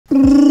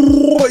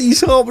What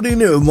is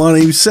happening? My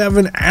name's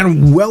Seven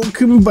and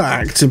welcome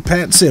back to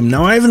Pet Sim.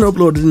 Now I haven't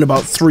uploaded in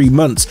about 3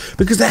 months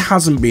because there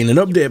hasn't been an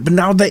update, but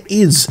now there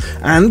is,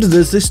 and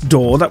there's this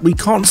door that we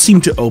can't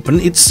seem to open.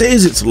 It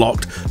says it's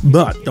locked,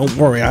 but don't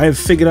worry, I have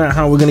figured out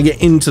how we're going to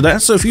get into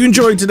that. So if you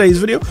enjoyed today's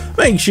video,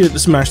 make sure to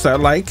smash that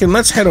like and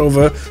let's head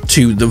over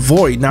to the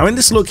void. Now in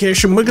this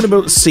location we're going to be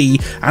able to see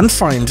and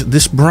find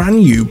this brand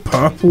new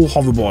purple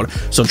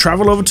hoverboard. So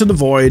travel over to the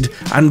void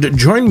and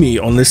join me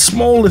on this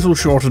small little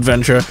short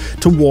adventure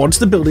towards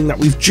the building that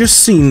we've just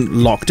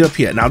seen locked up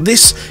here. Now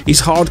this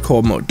is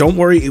hardcore mode, don't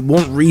worry, it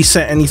won't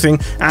reset anything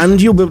and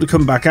you'll be able to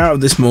come back out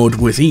of this mode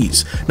with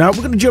ease. Now we're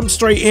going to jump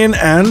straight in,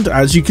 and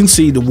as you can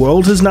see the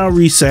world has now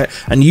reset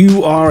and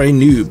you are a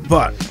noob,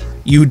 but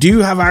you do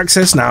have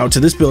access now to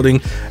this building,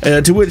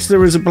 to which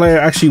there is a player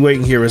actually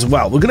waiting here as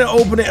well. We're going to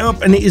open it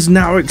up and it is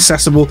now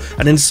accessible,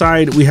 and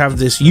inside we have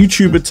this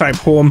YouTuber type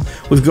home.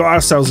 We've got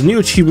ourselves a new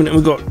achievement and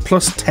we've got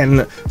plus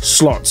 10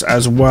 slots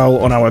as well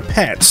on our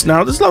pets.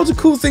 Now there's loads of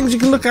cool things you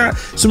can look at,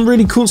 some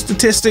really cool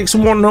statistics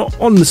and whatnot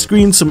on the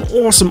screen, some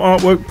awesome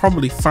artwork,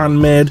 probably fan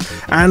made,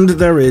 and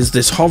there is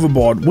this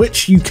hoverboard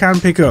which you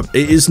can pick up.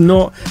 It is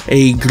not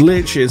a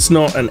glitch, it's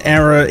not an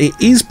error, it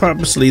is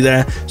purposely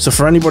there, so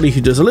for anybody who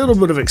does a little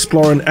bit of exploring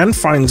and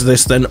finds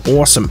this, then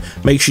awesome.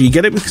 Make sure you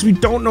get it because we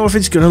don't know if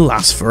it's going to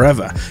last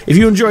forever. If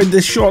you enjoyed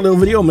this short little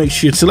video, make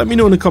sure to let me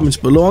know in the comments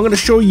below. I'm going to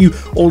show you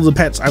all the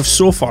pets I've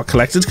so far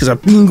collected because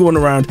I've been going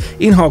around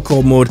in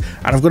hardcore mode,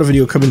 and I've got a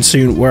video coming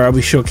soon where I'll be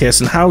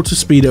showcasing how to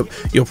speed up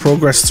your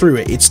progress through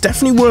it. It's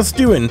definitely worth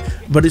doing,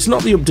 but it's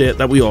not the update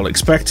that we all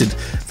expected.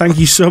 Thank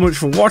you so much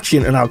for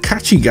watching and I'll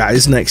catch you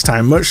guys next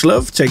time. Much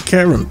love, take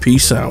care and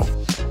peace out.